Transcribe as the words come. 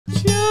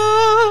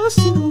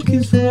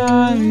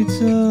right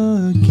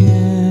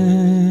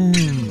again.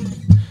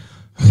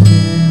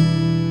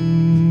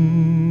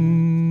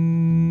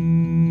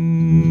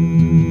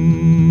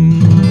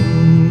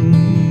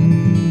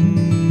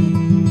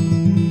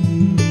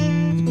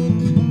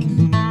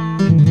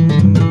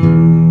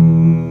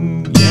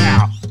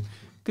 Yeah.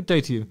 Good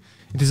day to you.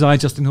 It is I,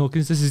 Justin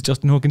Hawkins. This is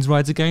Justin Hawkins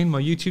Rides Again,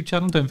 my YouTube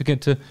channel. Don't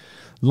forget to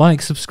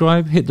like,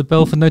 subscribe, hit the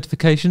bell for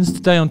notifications.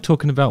 Today I'm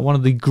talking about one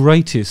of the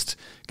greatest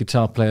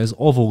guitar players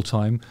of all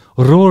time,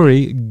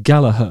 Rory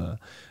Gallagher,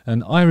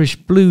 an Irish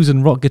blues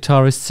and rock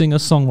guitarist, singer,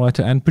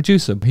 songwriter and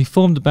producer. He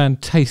formed the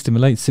band Taste in the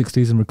late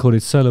 60s and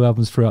recorded solo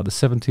albums throughout the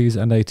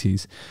 70s and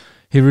 80s.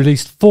 He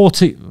released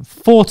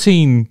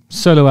 14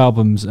 solo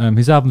albums.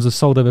 His albums have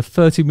sold over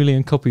 30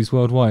 million copies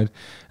worldwide.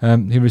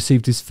 He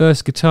received his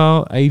first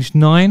guitar aged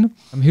 9.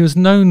 He was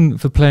known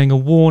for playing a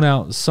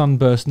worn-out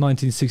Sunburst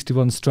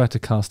 1961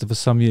 Stratocaster for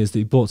some years that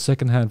he bought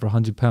second-hand for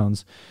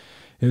 £100.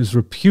 It was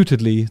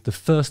reputedly the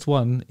first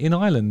one in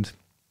Ireland.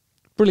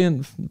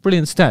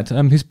 Brilliant stat.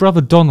 His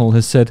brother Donald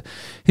has said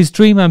his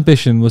dream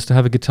ambition was to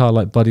have a guitar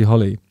like Buddy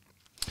Holly.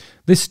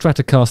 This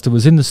Stratocaster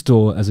was in the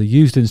store as a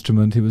used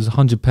instrument. It was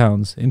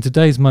 £100. In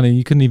today's money,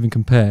 you couldn't even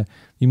compare.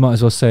 You might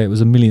as well say it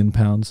was £1 million.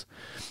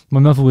 My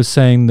mother was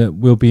saying that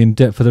we'll be in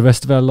debt for the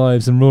rest of our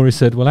lives, and Rory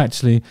said, well,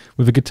 actually,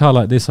 with a guitar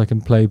like this, I can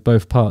play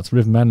both parts,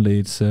 rhythm and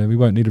leads. So we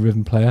won't need a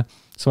rhythm player,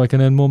 so I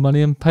can earn more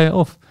money and pay it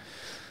off.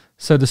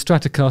 So the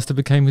Stratocaster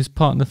became his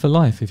partner for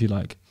life, if you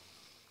like.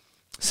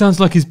 Sounds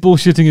like he's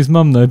bullshitting his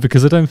mum, though,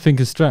 because I don't think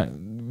a Strat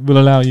will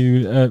allow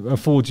you,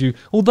 afford you.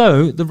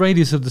 Although the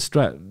radius of the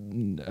Strat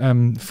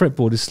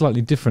fretboard is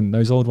slightly different.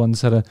 Those old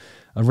ones had a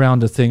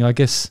rounder thing. I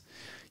guess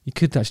you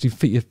could actually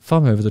fit your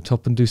thumb over the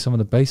top and do some of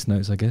the bass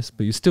notes, I guess,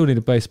 but you still need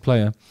a bass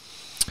player.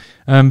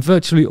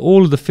 Virtually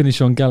all of the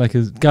finish on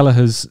Gallagher's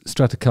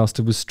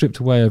Stratocaster was stripped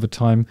away over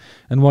time,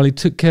 and while he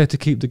took care to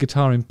keep the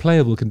guitar in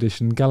playable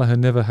condition, Gallagher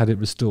never had it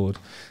restored,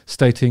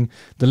 stating,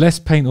 "The less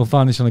paint or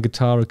varnish on a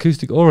guitar,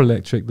 acoustic or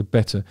electric, the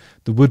better.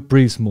 The wood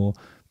breathes more,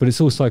 but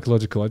it's all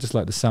psychological. I just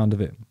like the sound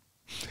of it."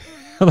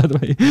 I like the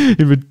way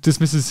he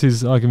dismisses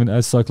his argument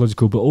as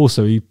psychological, but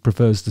also he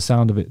prefers the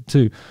sound of it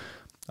too.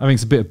 I think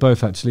it's a bit of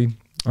both, actually.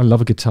 I love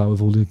a guitar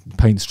with all the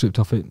paint stripped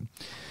off it.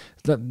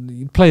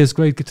 Players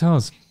grade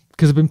guitars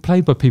because they've been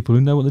played by people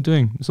who know what they're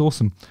doing. It's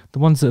awesome. The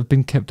ones that have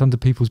been kept under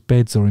people's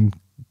beds or in,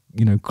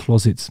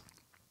 closets,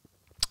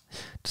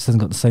 just hasn't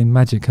got the same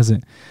magic, has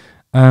it?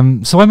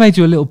 So I made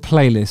you a little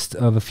playlist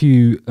of a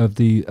few of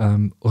the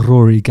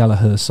Rory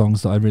Gallagher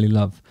songs that I really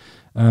love.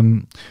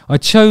 I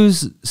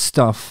chose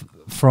stuff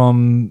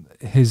from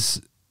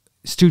his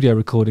studio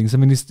recordings. I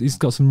mean, he's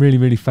got some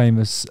really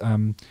famous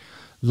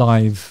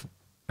live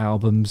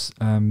albums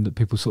that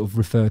people sort of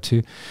refer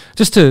to.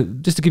 Just to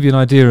give you an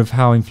idea of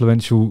how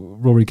influential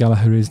Rory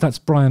Gallagher is, that's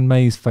Brian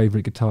May's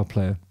favourite guitar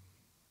player.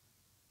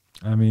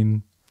 I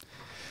mean,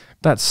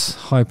 that's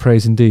high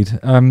praise indeed.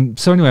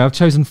 So anyway, I've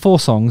chosen 4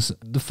 songs.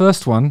 The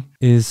first one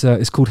is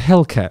called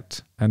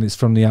Hellcat, and it's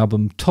from the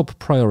album Top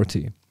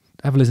Priority.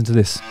 Have a listen to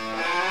this.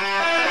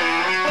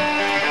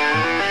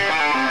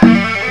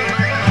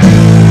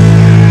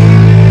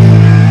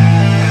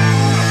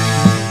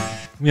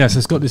 Yes,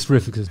 it's got this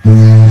riff because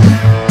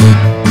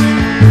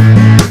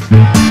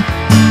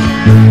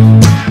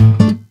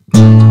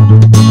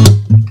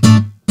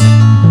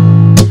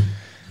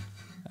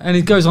and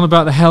it goes on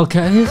about the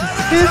Hellcat. Here's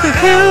the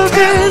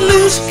Hellcat,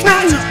 loose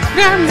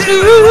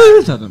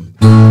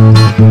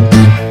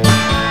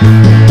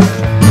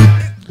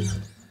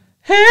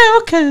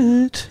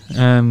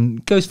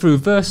Hellcat. Goes through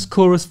verse,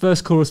 chorus,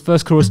 verse, chorus,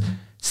 verse, chorus.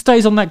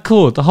 Stays on that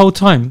chord the whole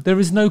time. There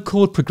is no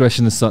chord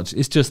progression as such.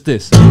 It's just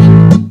this.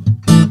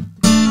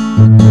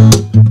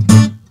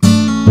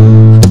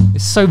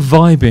 It's so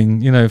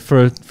vibing,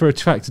 for a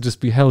track to just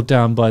be held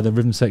down by the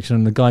rhythm section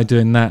and the guy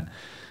doing that.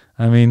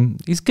 I mean,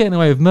 he's getting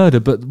away with murder,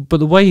 but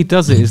the way he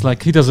does it is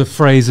like he does a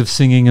phrase of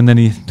singing and then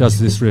he does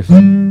this riff.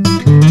 And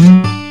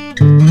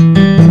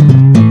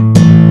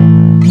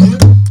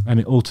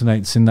it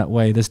alternates in that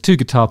way. There's 2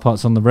 guitar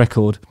parts on the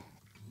record.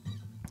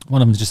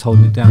 One of them's just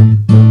holding it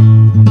down.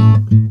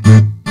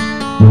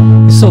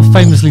 He's sort of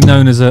famously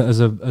known as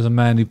a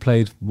man who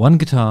played one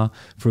guitar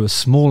through a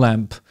small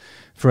amp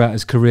throughout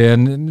his career,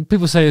 and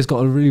people say he's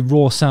got a really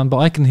raw sound, but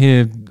I can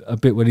hear a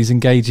bit when he's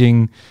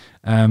engaging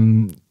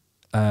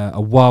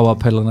a wah-wah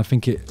pedal, and I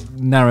think it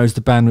narrows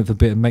the bandwidth a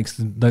bit and makes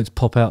the notes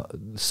pop out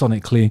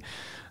sonically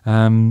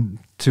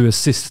to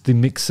assist the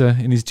mixer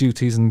in his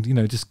duties and,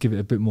 just give it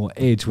a bit more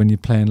edge when you're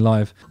playing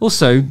live.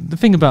 Also, the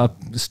thing about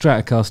a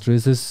Stratocaster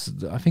is there's,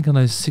 I think on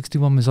those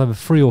 61, there's either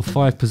 3 or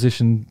 5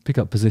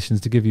 pickup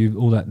positions to give you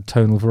all that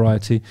tonal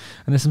variety,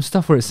 and there's some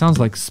stuff where it sounds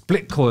like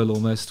split coil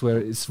almost, where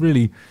it's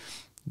really,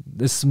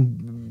 there's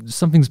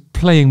something's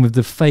playing with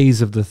the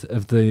phase of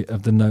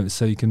the note,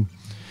 so you can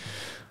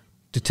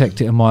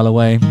detect it a mile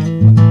away.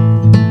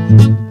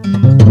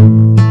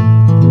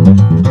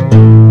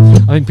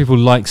 I think people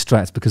like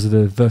Strats because of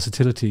the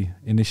versatility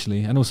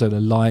initially, and also they're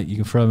light, you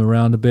can throw them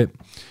around a bit,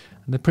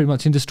 and they're pretty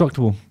much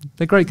indestructible.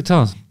 They're great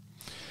guitars.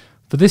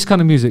 For this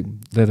kind of music,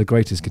 they're the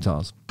greatest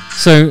guitars.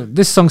 So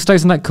this song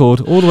stays on that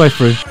chord all the way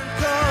through.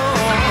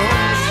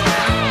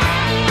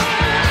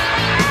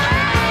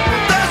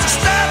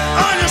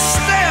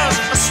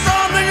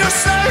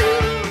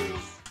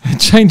 It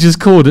changes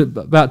chord at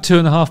about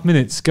 2.5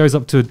 minutes, goes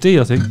up to a D,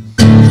 I think.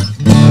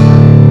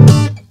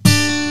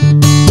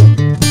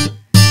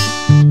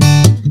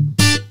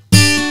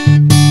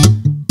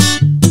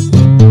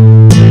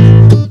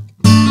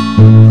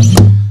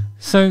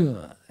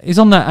 So he's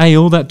on that A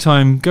all that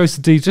time, goes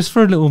to D just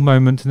for a little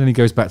moment, and then he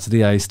goes back to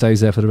the A, stays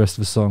there for the rest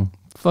of the song.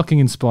 Fucking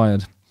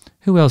inspired.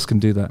 Who else can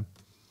do that?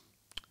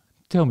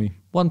 Tell me.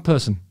 One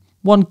person.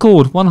 One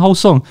chord, one whole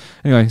song.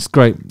 Anyway, it's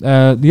great.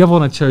 The other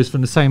one I chose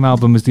from the same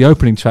album as the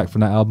opening track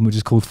from that album, which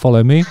is called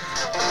Follow Me.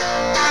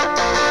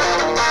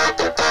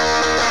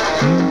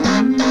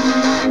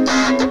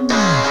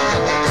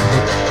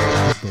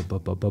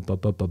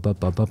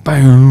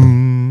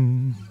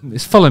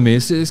 It's Follow Me.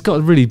 It's got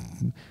a really...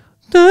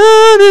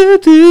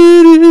 Loads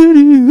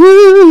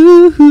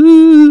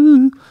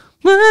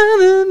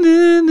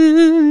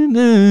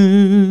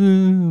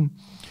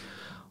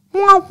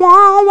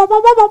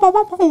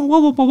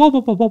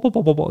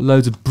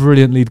of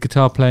brilliant lead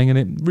guitar playing in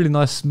it. Really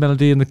nice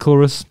melody in the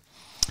chorus.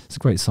 It's a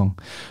great song.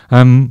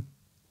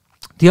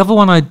 The other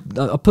one, I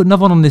put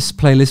another one on this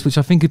playlist, which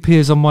I think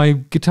appears on my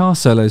guitar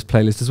solos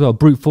playlist as well.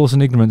 Brute Force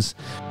and Ignorance.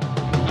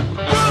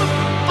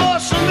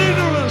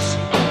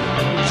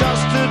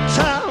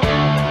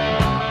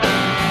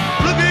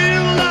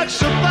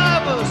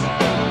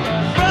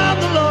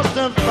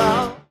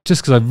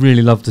 Just because I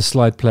really love the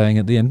slide playing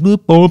at the end. You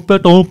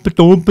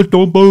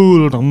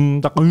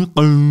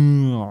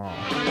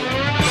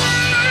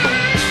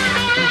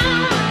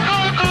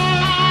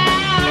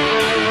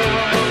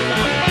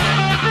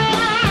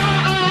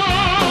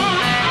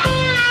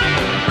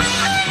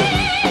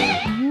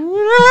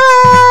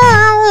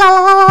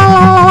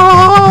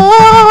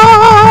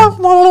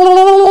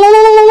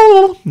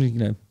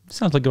know,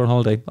 sounds like you're on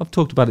holiday. I've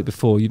talked about it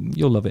before.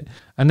 You'll love it.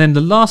 And then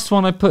the last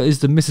one I put is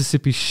the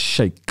Mississippi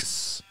Shakes.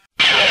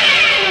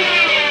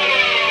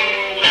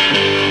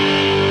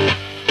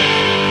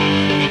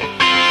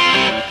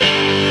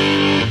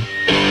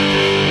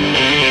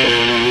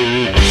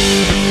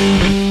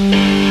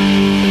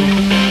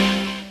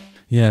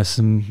 Yes,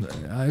 and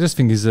I just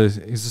think he's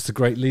just a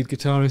great lead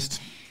guitarist.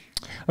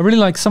 I really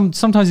like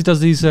sometimes he does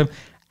these ow,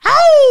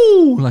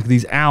 like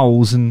these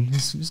owls, and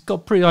he's got a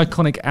pretty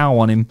iconic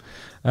owl on him.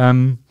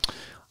 I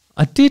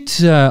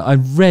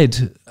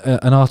read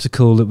an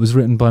article that was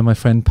written by my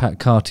friend Pat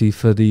Carty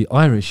for the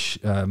Irish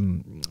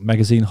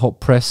magazine Hot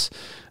Press,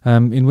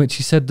 in which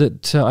he said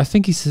that I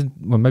think he said,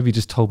 well, maybe he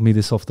just told me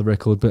this off the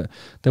record, but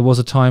there was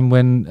a time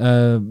when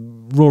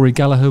Rory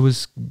Gallagher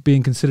was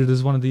being considered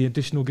as one of the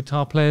additional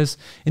guitar players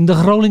in the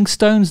Rolling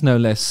Stones, no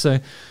less. So,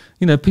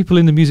 you know, people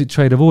in the music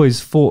trade have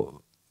always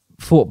thought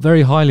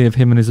very highly of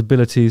him and his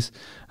abilities,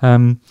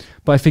 but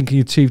I think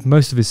he achieved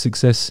most of his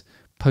success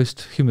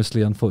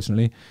posthumously,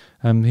 unfortunately.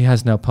 He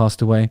has now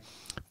passed away,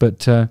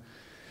 but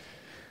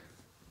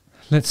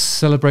let's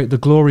celebrate the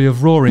glory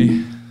of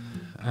Rory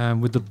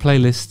with the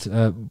playlist,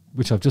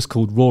 which I've just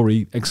called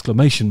Rory !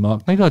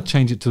 Maybe I'll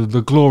change it to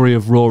the glory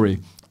of Rory.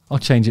 I'll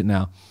change it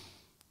now.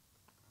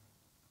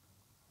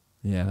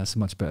 Yeah, that's a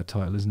much better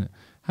title, isn't it?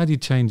 How do you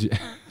change it?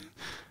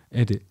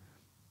 Edit.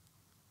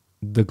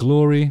 The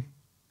glory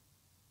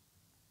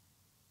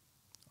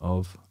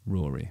of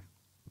Rory.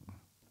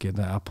 Get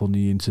that up on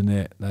the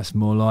internet. That's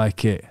more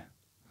like it.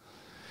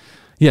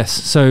 Yes,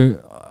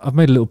 so I've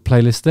made a little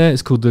playlist there.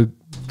 It's called The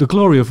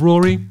Glory of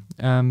Rory.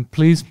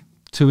 Please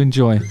to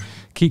enjoy.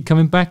 Keep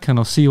coming back and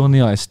I'll see you on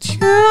the ice.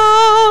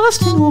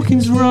 Justin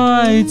Hawkins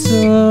writes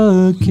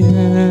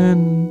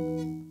again.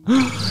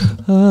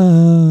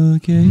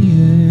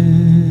 Again.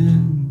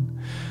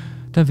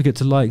 Don't forget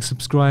to like,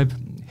 subscribe,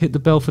 hit the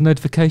bell for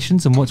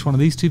notifications and watch one of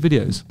these 2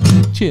 videos.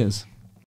 Cheers.